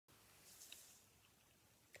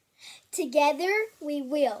Together, we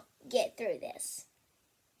will get through this.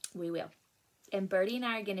 We will. And Birdie and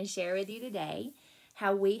I are going to share with you today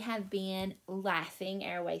how we have been laughing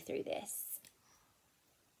our way through this.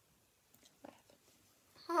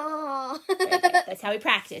 Oh. That's how we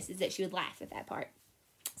practice, is that she would laugh at that part.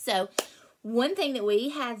 So, one thing that we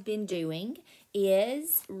have been doing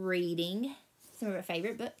is reading some of our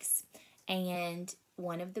favorite books. And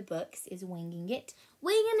one of the books is Winging It.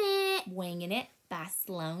 Winging It by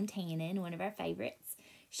Sloane Tanen, one of our favorites.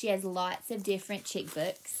 She has lots of different chick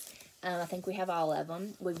books. I think we have all of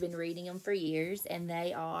them. We've been reading them for years, and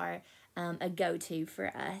they are a go-to for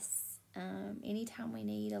us. Anytime we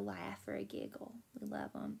need a laugh or a giggle, we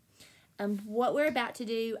love them. What we're about to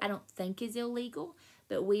do, I don't think is illegal,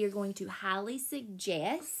 but we are going to highly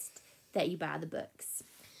suggest that you buy the books.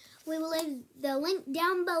 We will leave the link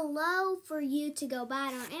down below for you to go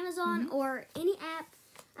buy it on Amazon or any app.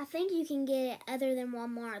 I think you can get it other than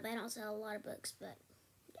Walmart. They don't sell a lot of books, but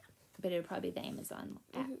yeah. But it'll probably be the Amazon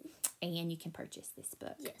app. And you can purchase this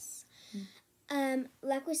book. Yes.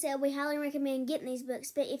 Like we said, we highly recommend getting these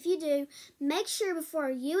books. But if you do, make sure before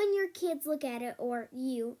you and your kids look at it, or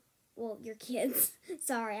your kids.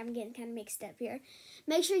 Sorry, I'm getting kind of mixed up here.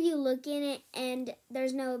 Make sure you look in it and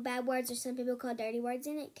there's no bad words or some people call dirty words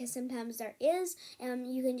in it, because sometimes there is.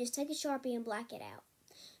 You can just take a Sharpie and black it out.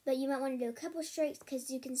 But you might want to do a couple strokes because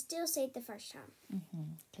you can still see it the first time.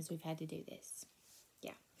 Because we've had to do this.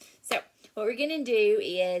 Yeah. So, what we're going to do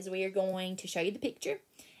is we are going to show you the picture,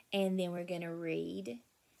 and then we're going to read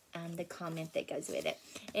the comment that goes with it.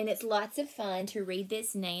 And it's lots of fun to read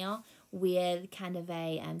this now with kind of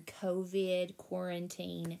a COVID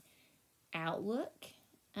quarantine outlook,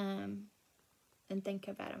 and think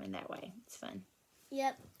about them in that way. It's fun.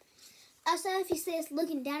 Yep. Also, if you see us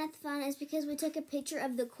looking down at the phone, it's because we took a picture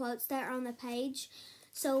of the quotes that are on the page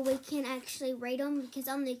so we can actually read them, because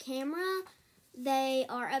on the camera, they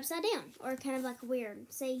are upside down or kind of like weird.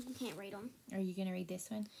 See, you can't read them. Are you going to read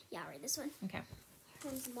this one? Yeah, I'll read this one. Okay.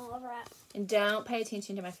 Turn some all over up. And don't pay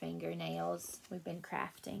attention to my fingernails. We've been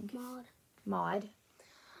crafting. Maud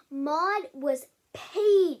was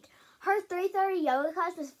peeved. Her 3:30 yoga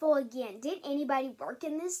class was full again. Did anybody work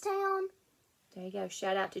in this town? There you go.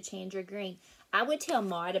 Shout out to Chandra Green. I would tell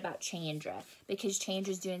Maud about Chandra, because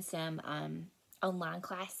Chandra's doing some online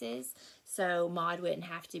classes. So Maud wouldn't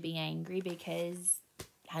have to be angry, because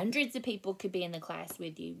hundreds of people could be in the class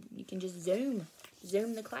with you. You can just Zoom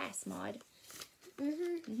the class, Maud.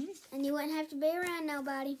 And you wouldn't have to be around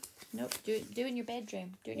nobody. Nope. Do it in your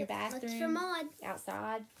bedroom. Do it in your bathroom. Looks for Maud.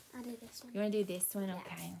 Outside. I'll do this one. You want to do this one? Yeah.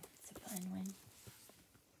 Okay. It's a fun one.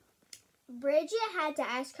 Bridget had to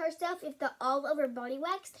ask herself if the all-over body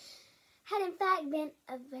wax had in fact been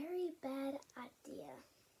a very bad idea.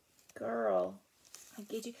 Girl, I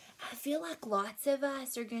get you. I feel like lots of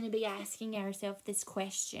us are going to be asking ourselves this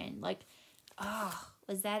question. Like,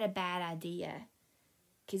 was that a bad idea?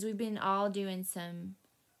 Because we've been all doing some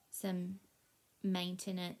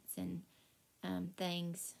maintenance and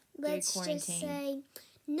things Let's through quarantine. just say,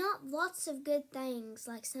 not lots of good things.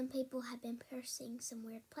 Like some people have been piercing some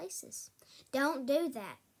weird places. Don't do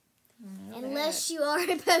that. Unless you are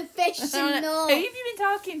a professional. Who have you been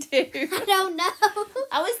talking to? I don't know.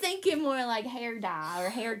 I was thinking more like hair dye or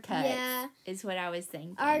haircut. Yeah. Is what I was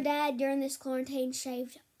thinking. Our dad, during this quarantine,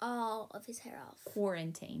 shaved all of his hair off.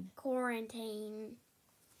 Quarantine.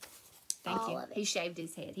 Thank you. He shaved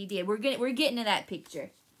his head. He did. We're getting to that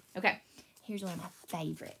picture. Okay. Here's one of my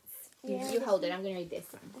favorites. You hold it. I'm going to read this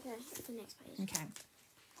one. Okay. That's the next page. Okay.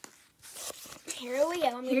 Here we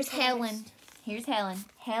go. Here's Helen.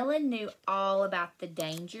 Helen knew all about the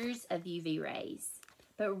dangers of UV rays.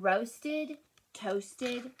 But roasted,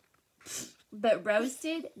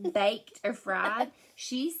 baked, or fried,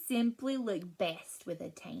 she simply looked best with a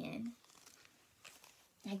tan.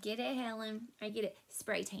 I get it, Helen. I get it.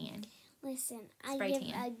 Spray tan. Listen, I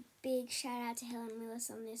give a big shout out to Helen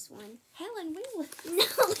Willis on this one. Helen Willis? No,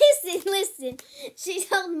 listen. She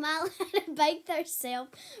told Milo how to bake herself,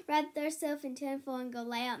 wrap herself in tinfoil, and go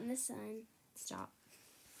lay out in the sun. Stop.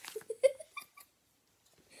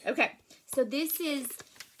 Okay, so this is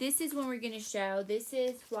when we're going to show. This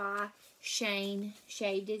is why Shane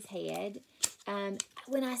shaved his head.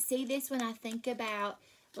 When I see this, when I think about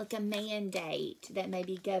like a mandate that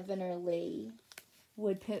maybe Governor Lee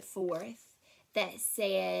would put forth that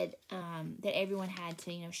said that everyone had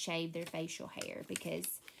to, shave their facial hair because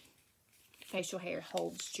facial hair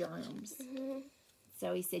holds germs.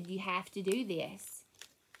 So he said, you have to do this.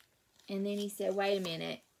 And then he said, wait a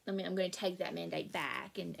minute. I'm going to take that mandate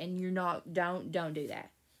back. And you're not, don't do that.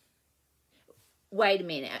 Wait a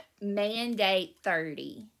minute. Mandate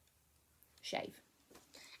 30. Shave.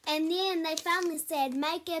 And then they finally said,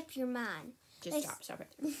 make up your mind. Just stop right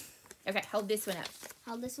there. Okay, hold this one up.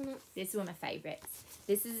 Hold this one up. This is one of my favorites.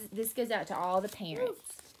 This goes out to all the parents.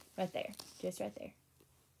 Ooh. Right there. Just right there.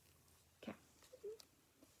 Okay.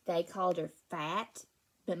 They called her fat,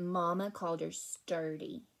 but Mama called her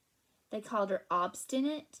sturdy. They called her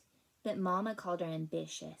obstinate, but Mama called her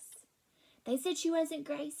ambitious. They said she wasn't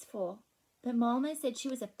graceful, but Mama said she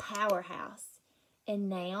was a powerhouse. And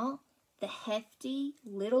now, the hefty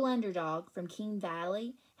little underdog from King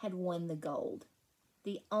Valley had won the gold.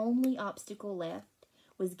 The only obstacle left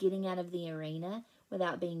was getting out of the arena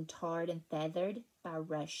without being tarred and feathered by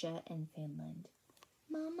Russia and Finland.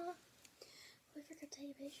 Mama? We forgot to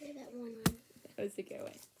take a picture of that one. That was a good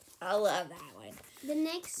one. I love that one. The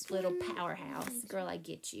next little one. Powerhouse. Girl, I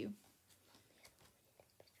get you.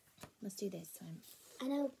 Let's do this one. I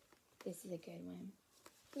know. This is a good one.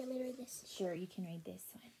 You want me to read this? Sure, you can read this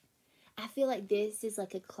one. I feel like this is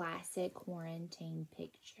like a classic quarantine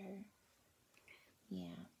picture.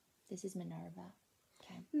 Yeah. This is Minerva.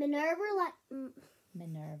 Okay. Minerva,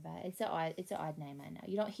 Minerva. It's an odd name, I know.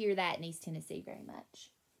 You don't hear that in East Tennessee very much.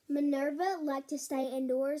 Minerva liked to stay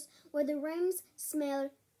indoors where the rooms smelled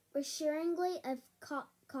reassuringly of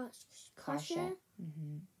caution.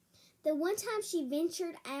 Mm-hmm. The one time she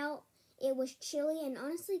ventured out, it was chilly and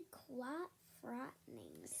honestly quite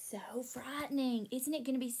frightening. So frightening. Isn't it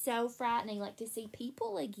going to be so frightening, like, to see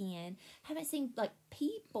people again? I haven't seen, like,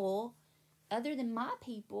 people other than my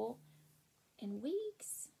people in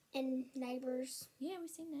weeks. And neighbors. Yeah, we've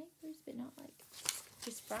seen neighbors, but not, like,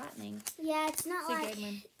 just frightening. Yeah, it's not it's like a good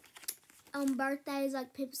one. On birthdays, like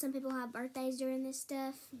some people have birthdays during this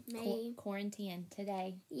stuff. Quarantine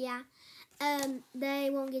today. Yeah. They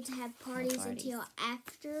won't get to have parties until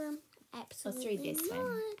after. Absolutely. Let's read this not.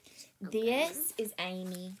 one. Okay. This is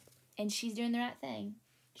Amy, and she's doing the right thing.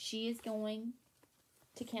 She is going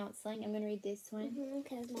to counseling. I'm going to read this one.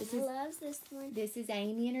 Because Mama loves this one. This is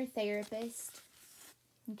Amy and her therapist.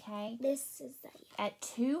 Okay. This is at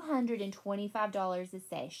 $225 a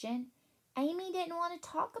session. Amy didn't want to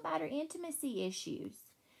talk about her intimacy issues.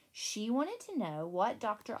 She wanted to know what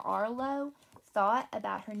Dr. Arlo thought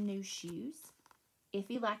about her new shoes, if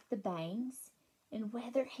he liked the bangs, and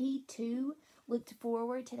whether he too looked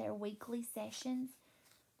forward to their weekly sessions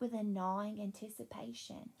with a gnawing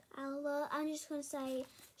anticipation. I'm just going to say,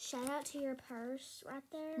 shout out to your purse right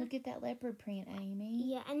there. Look at that leopard print, Amy.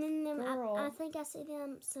 Yeah, and then Girl. I think I see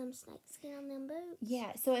some snakeskin on them boots.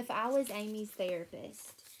 Yeah, so if I was Amy's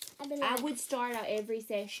therapist, I would start out every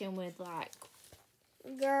session with, like,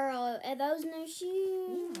 girl, are those new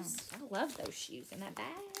shoes? Yeah, I love those shoes and that bag.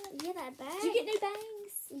 Yeah, that bag. Did you get new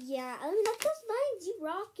bangs? Yeah, I mean, like those bangs, you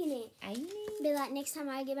rocking it. Amy. Be like, next time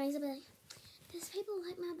I get bangs, I'll be like, does people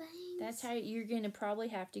like my bangs? That's how you're going to probably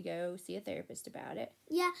have to go see a therapist about it.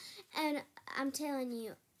 Yeah, and I'm telling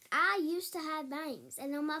you, I used to have bangs,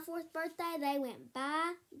 and on my 4th birthday, they went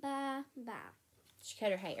bye, bye, bye. She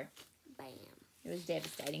cut her hair. Bam. It was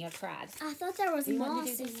devastating. I cried. I thought there was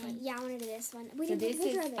moss in it. One? Yeah, I want to do this one. So this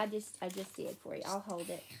is, I just did for you. I'll hold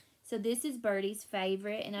it. So this is Birdie's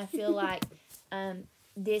favorite, and I feel like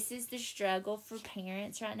this is the struggle for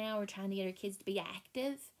parents right now. We're trying to get our kids to be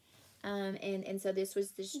active. And so this was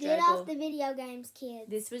the struggle. Get off the video games, kids.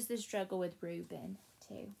 This was the struggle with Reuben,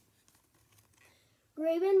 too.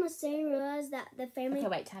 Reuben was soon realized that the family... Okay,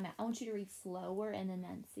 wait, time out. I want you to read slower and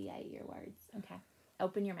enunciate your words. Okay.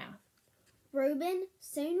 Open your mouth. Reuben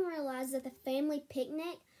soon realized that the family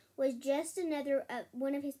picnic was just another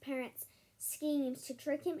one of his parents' schemes to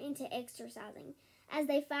trick him into exercising. As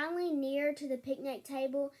they finally neared to the picnic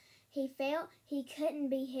table, he felt he couldn't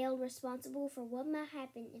be held responsible for what might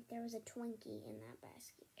happen if there was a Twinkie in that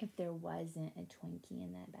basket. If there wasn't a Twinkie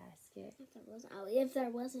in that basket. If there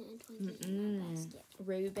wasn't a Twinkie in that basket.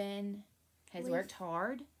 Reuben has worked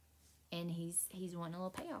hard, and he's wanting a little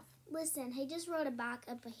payoff. Listen, he just rode a bike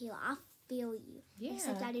up a hill. I feel you. Yeah.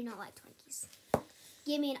 Except I do not like Twinkies.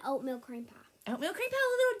 Give me an oatmeal cream pie. Oatmeal cream pie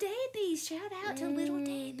with Little Debbie's. Shout out to Little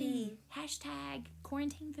Debbie. Hashtag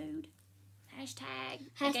quarantine food. Hashtag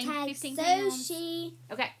sushi.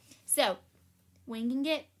 Okay, so winging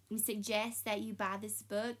it, we suggest that you buy this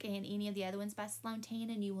book and any of the other ones by Sloane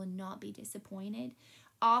Tanen. You will not be disappointed.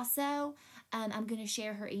 Also, I'm going to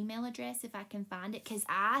share her email address if I can find it, because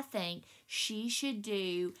I think she should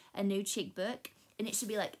do a new chick book, and it should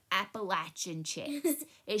be like Appalachian chicks.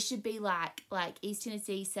 It should be like East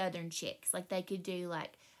Tennessee Southern chicks. Like they could do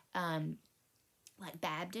like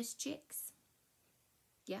Baptist chicks.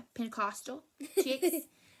 Yeah, Pentecostal chicks.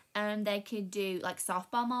 They could do like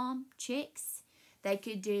softball mom chicks. They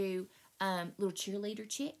could do little cheerleader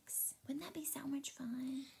chicks. Wouldn't that be so much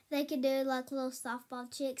fun? They could do like little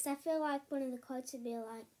softball chicks. I feel like one of the quotes would be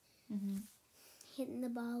like hitting the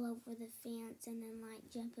ball over the fence and then like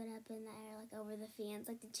jumping up in the air like over the fence,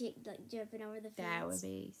 like the chick like jumping over the fence. That would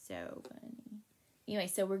be so funny. Anyway,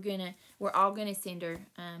 so we're all gonna send her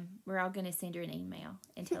an email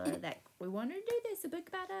and tell her that we want her to do this, a book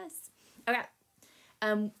about us. Okay.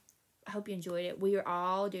 I hope you enjoyed it. We are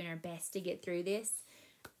all doing our best to get through this.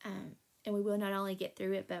 And we will not only get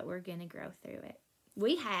through it, but we're gonna grow through it.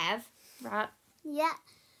 We have, right? Yeah.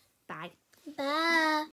 Bye. Bye.